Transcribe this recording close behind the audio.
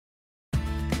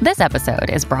This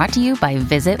episode is brought to you by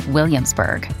Visit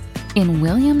Williamsburg. In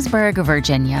Williamsburg,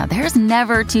 Virginia, there's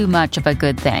never too much of a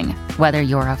good thing. Whether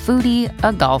you're a foodie,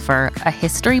 a golfer, a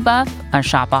history buff, a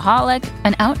shopaholic,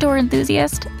 an outdoor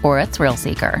enthusiast, or a thrill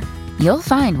seeker, you'll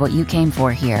find what you came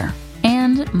for here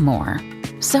and more.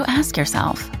 So ask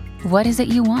yourself, what is it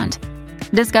you want?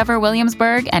 Discover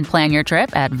Williamsburg and plan your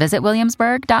trip at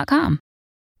visitwilliamsburg.com.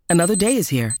 Another day is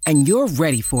here, and you're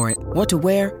ready for it. What to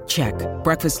wear? Check.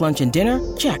 Breakfast, lunch, and dinner?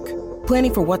 Check.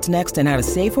 Planning for what's next and how to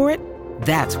save for it?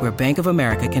 That's where Bank of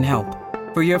America can help.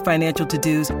 For your financial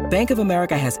to-dos, Bank of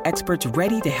America has experts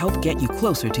ready to help get you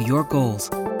closer to your goals.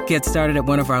 Get started at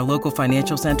one of our local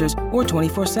financial centers or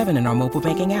 24/7 in our mobile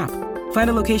banking app. Find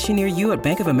a location near you at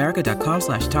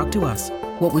bankofamerica.com/talktous.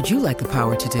 What would you like the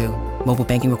power to do? Mobile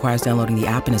banking requires downloading the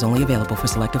app and is only available for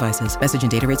select devices. Message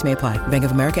and data rates may apply. Bank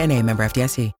of America N.A., member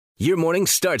FDIC. Your morning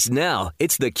starts now.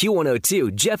 It's the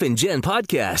Q102 Jeff and Jen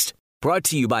podcast. Brought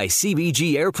to you by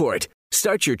CBG Airport.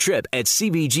 Start your trip at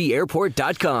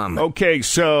CBGAirport.com. Okay,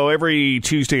 so every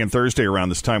Tuesday and Thursday around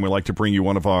this time, we like to bring you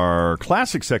one of our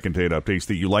classic second date updates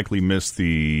that you likely missed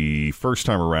the first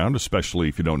time around, especially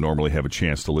if you don't normally have a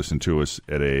chance to listen to us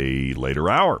at a later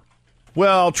hour.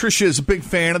 Well, Tricia is a big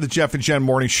fan of the Jeff and Jen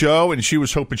morning show, and she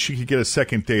was hoping she could get a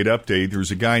second date update. There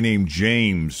was a guy named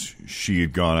James she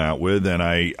had gone out with, and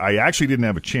I actually didn't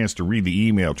have a chance to read the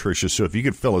email, Tricia, so if you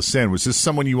could fill us in. Was this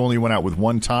someone you only went out with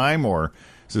one time, or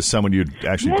is this someone you'd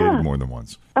actually dated more than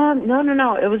once?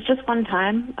 No. It was just one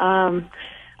time. I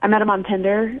met him on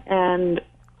Tinder, and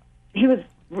he was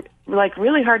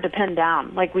really hard to pin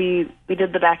down. Like we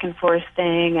did the back and forth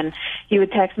thing, and he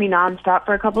would text me nonstop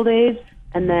for a couple days,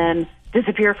 and then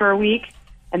disappear for a week,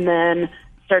 and then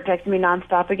start texting me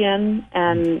nonstop again.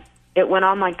 And it went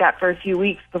on like that for a few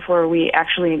weeks before we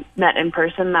actually met in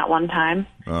person that one time.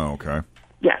 Oh, okay.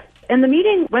 Yeah. And the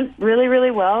meeting went really, really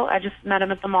well. I just met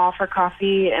him at the mall for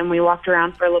coffee, and we walked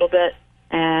around for a little bit.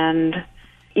 And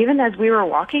even as we were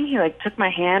walking, he took my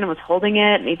hand and was holding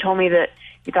it, and he told me that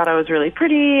he thought I was really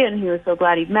pretty, and he was so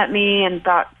glad he'd met me and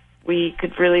thought we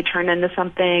could really turn into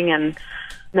something. And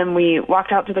then we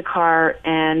walked out to the car,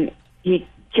 and he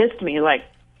kissed me like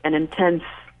an intense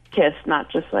kiss, not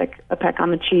just like a peck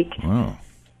on the cheek. Wow.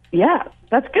 Yeah,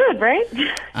 that's good, right?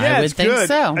 Yeah, would think good.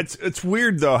 so. It's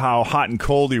weird, though, how hot and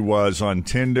cold he was on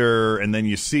Tinder, and then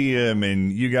you see him,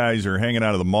 and you guys are hanging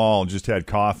out of the mall, just had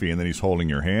coffee, and then he's holding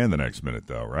your hand the next minute,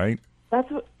 though, right?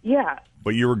 Yeah.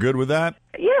 But you were good with that?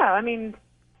 Yeah, I mean,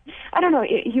 I don't know.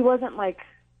 He wasn't,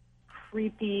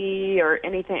 creepy or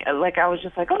anything. I was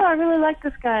just like, oh, I really like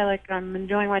this guy. I'm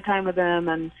enjoying my time with him,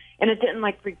 and it didn't,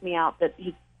 freak me out that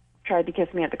he tried to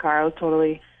kiss me at the car. I was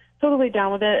totally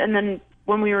down with it. And then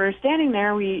when we were standing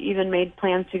there, we even made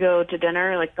plans to go to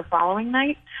dinner, the following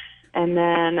night. And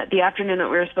then the afternoon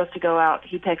that we were supposed to go out,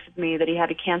 he texted me that he had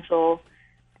to cancel,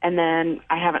 and then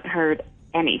I haven't heard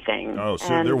anything. Oh,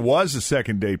 so there was a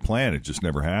second date plan. It just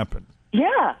never happened.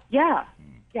 Yeah.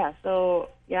 So,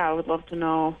 I would love to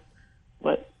know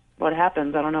what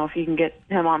happens. I don't know if you can get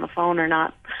him on the phone or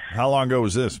not. How long ago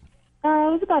was this? It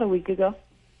was about a week ago.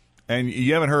 And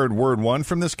you haven't heard word one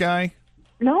from this guy?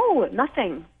 No,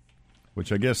 nothing.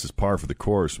 Which I guess is par for the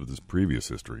course with his previous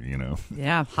history,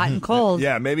 Yeah, hot and cold.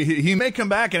 Yeah, maybe he may come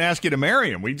back and ask you to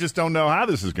marry him. We just don't know how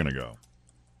this is going to go.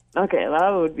 Okay, that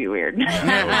would be weird.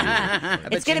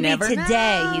 It's going to be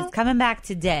today. He's coming back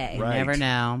today. Right. Never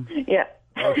know. Yeah.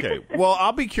 Okay. Well,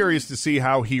 I'll be curious to see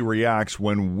how he reacts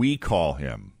when we call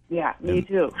him. Yeah, me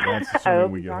too. That's I assuming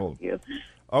hope we he get talks hold. to you.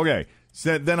 Okay.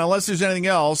 So then unless there's anything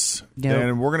else,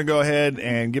 then we're going to go ahead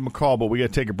and give him a call, but we got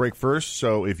to take a break first.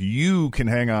 So if you can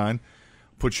hang on,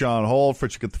 put you on hold,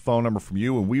 Fritz will get the phone number from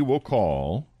you, and we will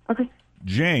call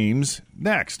James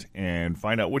next and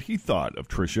find out what he thought of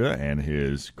Tricia and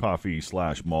his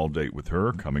coffee/mall date with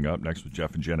her. Coming up next with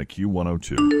Jeff and Jenna,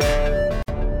 Q102.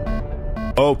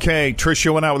 Okay,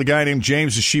 Tricia went out with a guy named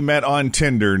James that she met on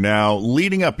Tinder. Now,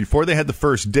 leading up, before they had the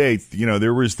first date,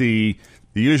 there was the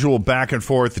usual back and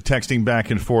forth, the texting back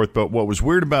and forth. But what was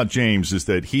weird about James is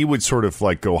that he would sort of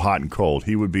go hot and cold.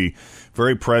 He would be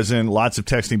very present, lots of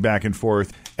texting back and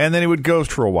forth, and then he would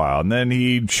ghost for a while. And then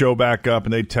he'd show back up,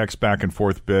 and they'd text back and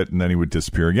forth a bit, and then he would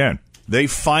disappear again. They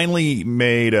finally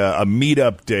made a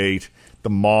meet-up date at the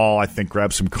mall, I think,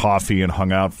 grabbed some coffee and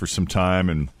hung out for some time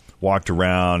and walked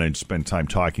around and spent time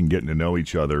talking, getting to know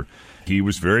each other. He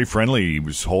was very friendly. He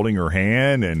was holding her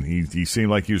hand, and he seemed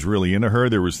like he was really into her.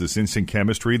 There was this instant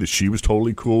chemistry that she was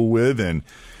totally cool with, and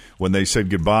when they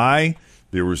said goodbye,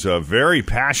 There was a very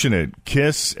passionate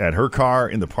kiss at her car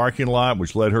in the parking lot,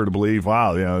 which led her to believe,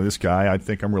 wow, this guy, I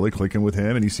think I'm really clicking with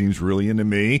him, and he seems really into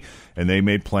me. And they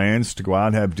made plans to go out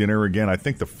and have dinner again, I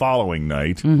think the following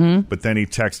night. Mm-hmm. But then he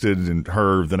texted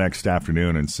her the next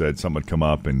afternoon and said something had come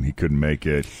up and he couldn't make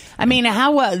it. I mean,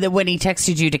 how when he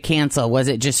texted you to cancel, was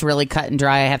it just really cut and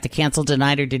dry, I have to cancel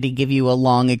tonight, or did he give you a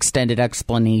long, extended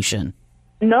explanation?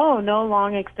 No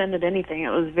long extended anything.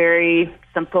 It was very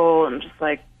simple and just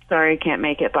like, sorry, can't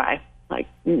make it, bye. Like,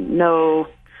 no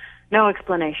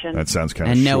explanation. That sounds kind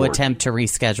of And no short. attempt to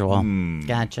reschedule.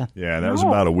 Gotcha. Yeah, that was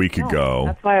about a week ago.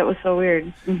 That's why it was so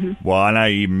weird. Mm-hmm. Well, and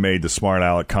I even made the smart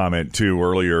aleck comment, too,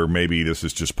 earlier. Maybe this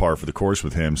is just par for the course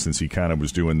with him, since he kind of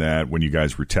was doing that when you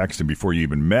guys were texting. Before you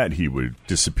even met, he would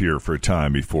disappear for a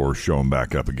time before showing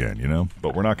back up again,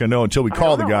 But we're not going to know until we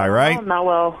call the guy, right? No,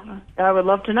 well, I would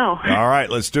love to know. All right,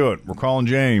 let's do it. We're calling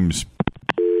James.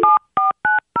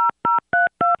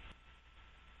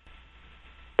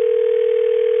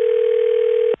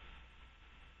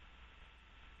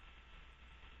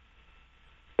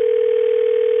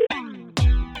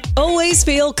 Always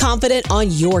feel confident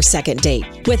on your second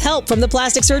date. With help from the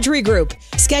Plastic Surgery Group.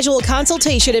 Schedule a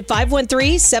consultation at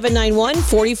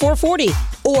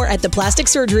 513-791-4440 or at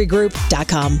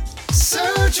theplasticsurgerygroup.com.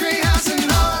 Surgery has an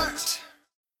art.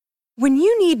 When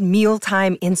you need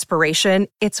mealtime inspiration,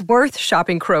 it's worth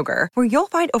shopping Kroger, where you'll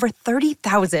find over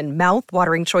 30,000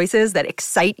 mouth-watering choices that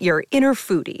excite your inner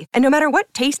foodie. And no matter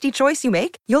what tasty choice you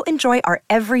make, you'll enjoy our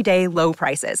everyday low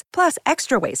prices, plus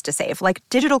extra ways to save, like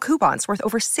digital coupons worth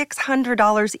over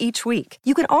 $600 each week.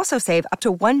 You can also save up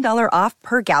to $1 off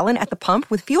per gallon at the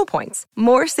pump with fuel points.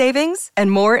 More savings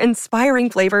and more inspiring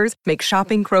flavors make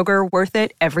shopping Kroger worth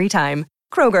it every time.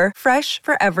 Kroger, fresh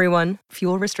for everyone.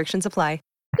 Fuel restrictions apply.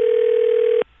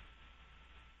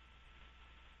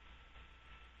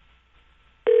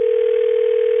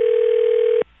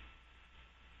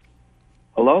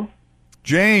 Hello?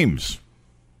 James.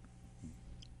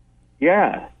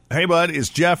 Yeah. Hey, bud. It's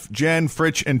Jeff, Jen,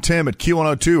 Fritch, and Tim at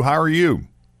Q102. How are you?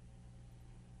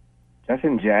 Jeff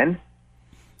and Jen?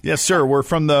 Yes, sir. We're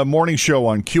from the morning show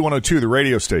on Q102, the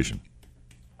radio station.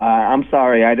 I'm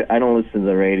sorry. I don't listen to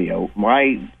the radio.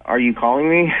 Why are you calling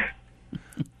me?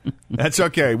 That's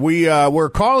okay. We're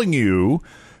calling you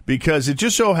because it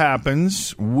just so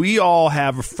happens we all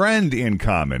have a friend in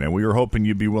common, and we were hoping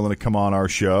you'd be willing to come on our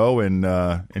show and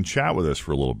chat with us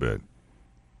for a little bit.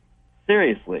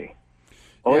 Seriously?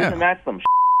 Oh, Yeah. isn't that some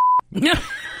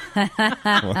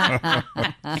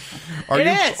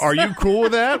Are you cool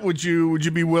with that? Would you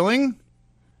be willing?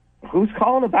 Who's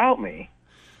calling about me?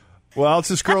 Well, it's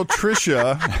this girl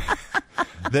Trisha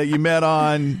that you met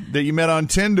on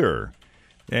Tinder.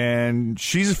 And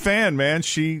she's a fan, man.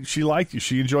 She liked you.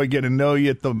 She enjoyed getting to know you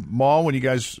at the mall when you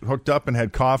guys hooked up and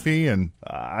had coffee. And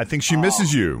I think she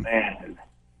misses you. Man.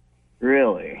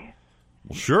 Really?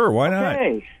 Well, sure, why not?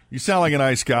 Okay. You sound like a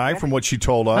nice guy from what she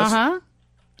told us. Uh-huh.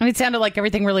 And it sounded like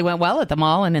everything really went well at the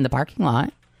mall and in the parking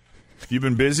lot. You've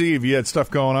been busy? Have you had stuff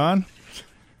going on?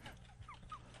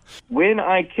 When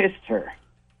I kissed her,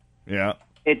 Yeah.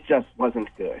 it just wasn't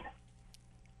good.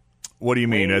 What do you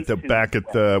mean?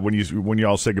 When you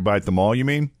all say goodbye at the mall, you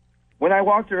mean? When I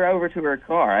walked her over to her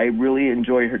car, I really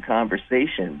enjoyed her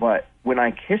conversation. But when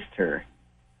I kissed her,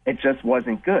 it just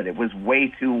wasn't good. It was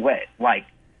way too wet, like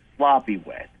sloppy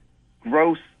wet,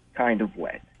 gross kind of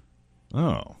wet.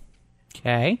 Oh.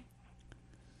 Okay.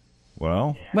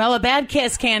 Well, a bad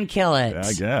kiss can kill it.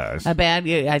 I guess.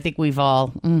 I think we've all.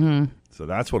 Mm-hmm. So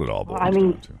that's what it all boils I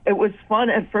mean, down to. it was fun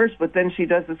at first, but then she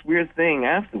does this weird thing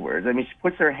afterwards. I mean, she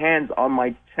puts her hands on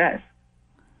my chest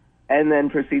and then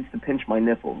proceeds to pinch my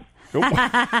nipples.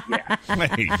 Yeah.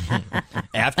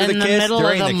 After in the kiss, middle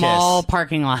during of the the mall kiss.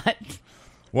 parking lot.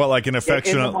 Well, like an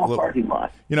affectionate, in the mall parking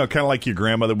lot. kind of like your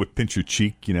grandmother would pinch your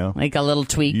cheek, Like a little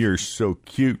tweak. You're so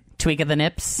cute. Tweak of the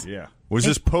nips. Yeah. Was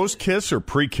this post-kiss or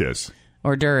pre-kiss?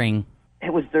 Or during?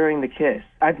 It was during the kiss.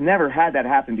 I've never had that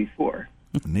happen before.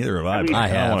 Neither have I. I mean, I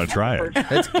have. want to try it.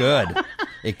 It's good.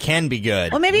 It can be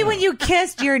good. Well, maybe when you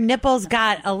kissed, your nipples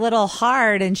got a little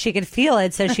hard and she could feel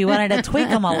it, so she wanted to tweak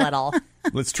them a little.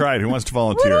 Let's try it. Who wants to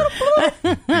volunteer?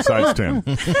 Besides Tim.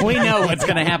 We know what's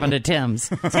going to happen to Tim's.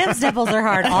 Tim's nipples are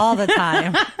hard all the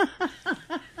time.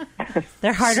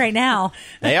 They're hard right now.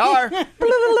 They are.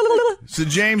 So,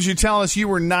 James, you tell us you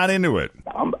were not into it.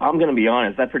 I'm going to be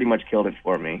honest. That pretty much killed it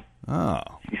for me. Oh.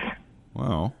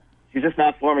 Well. She's just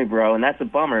not for me, bro, and that's a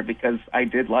bummer because I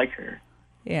did like her.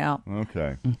 Yeah.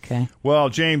 Okay. Okay. Well,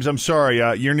 James, I'm sorry.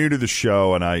 You're new to the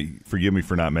show, and forgive me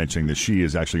for not mentioning that she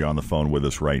is actually on the phone with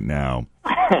us right now.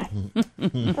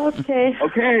 Okay.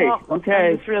 Okay. Well, Okay.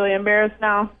 I'm just really embarrassed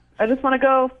now. I just want to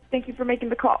go. Thank you for making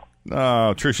the call.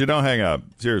 No, Tricia, don't hang up.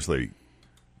 Seriously.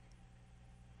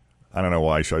 I don't know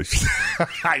why.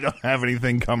 I don't have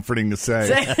anything comforting to say.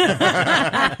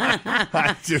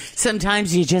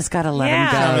 Sometimes you just got to let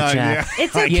them go, Jeff.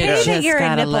 It's okay that you're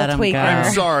a nipple tweaker.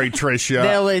 I'm sorry,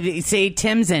 Tricia. See,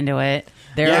 Tim's into it.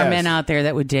 There are men out there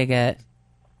that would dig it.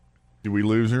 Did we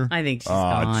lose her? I think she's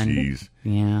gone. Jeez.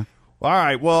 Yeah. All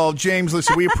right. Well, James,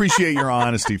 listen, we appreciate your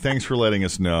honesty. Thanks for letting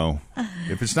us know.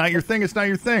 If it's not your thing, it's not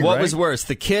your thing, What right? was worse,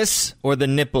 the kiss or the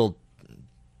nipple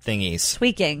thingies?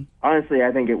 Tweaking. Honestly,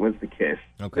 I think it was the kiss.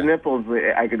 Okay. The nipples,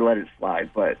 I could let it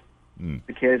slide, but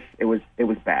the kiss, it was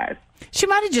bad. She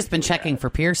might have just been checking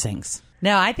for piercings.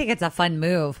 No, I think it's a fun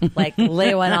move. Like,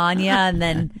 lay one on you and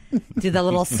then do the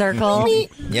little circle.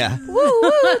 Yeah. Woo,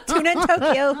 woo, tuna in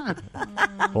Tokyo.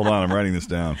 Hold on, I'm writing this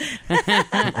down.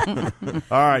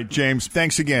 All right, James,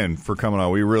 thanks again for coming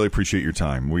on. We really appreciate your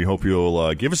time. We hope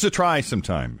you'll give us a try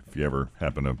sometime if you ever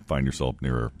happen to find yourself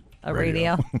near a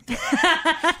radio.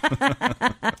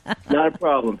 Not a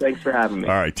problem. Thanks for having me.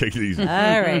 All right, take it easy.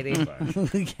 All righty.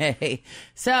 Okay.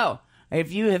 So,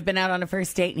 if you have been out on a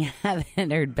first date and you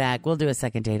haven't heard back, we'll do a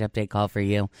second date update call for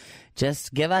you.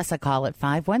 Just give us a call at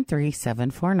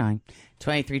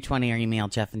 513-749-2320 or email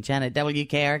Jeff and Jen at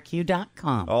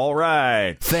WKRQ.com. All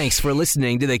right. Thanks for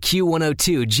listening to the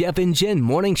Q102 Jeff and Jen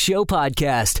Morning Show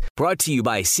podcast. Brought to you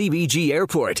by CBG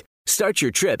Airport. Start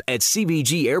your trip at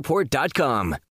CBGAirport.com.